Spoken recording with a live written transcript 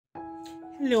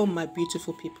Hello my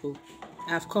beautiful people,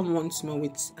 I have come once more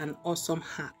with an awesome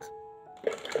hack.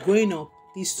 Growing up,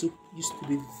 this soup used to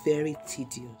be very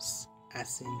tedious,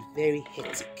 as in very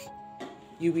hectic.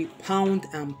 You will pound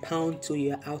and pound till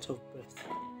you're out of breath.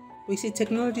 But you see,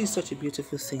 technology is such a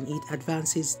beautiful thing, it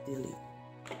advances daily.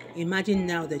 Imagine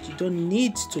now that you don't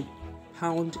need to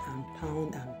pound and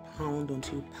pound and pound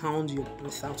until you pound your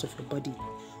breath out of your body.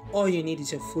 All you need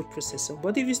is your food processor.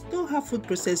 But if you don't have food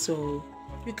processor,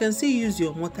 you can still use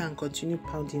your mortar and continue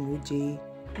pounding OJ.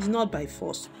 It's not by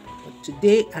force. But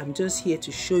today I'm just here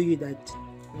to show you that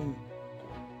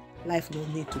life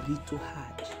don't need to be too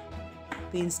hard.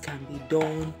 Things can be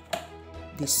done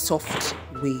the soft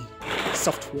way.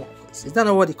 Soft work. Is that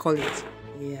not what they call it?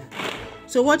 Yeah.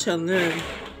 So watch and learn.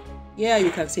 Yeah,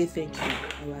 you can say thank you.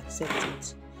 I will accept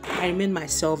it. I remain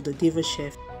myself, the Diva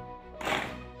Chef.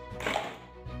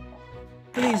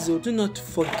 Please though, do not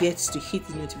forget to hit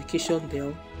the notification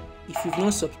bell. If you've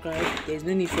not subscribed, there's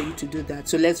no need for you to do that.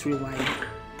 So let's rewind.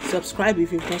 Subscribe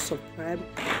if you've not subscribed.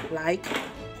 Like,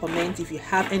 comment. If you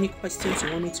have any questions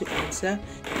you want me to answer,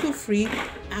 feel free,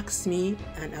 ask me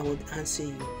and I will answer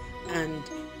you. And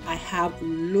I have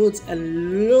loads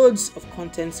and loads of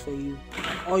contents for you.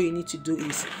 All you need to do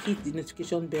is hit the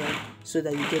notification bell so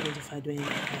that you get notified when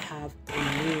I have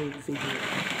a new video.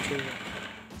 So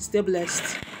stay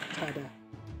blessed. Tada.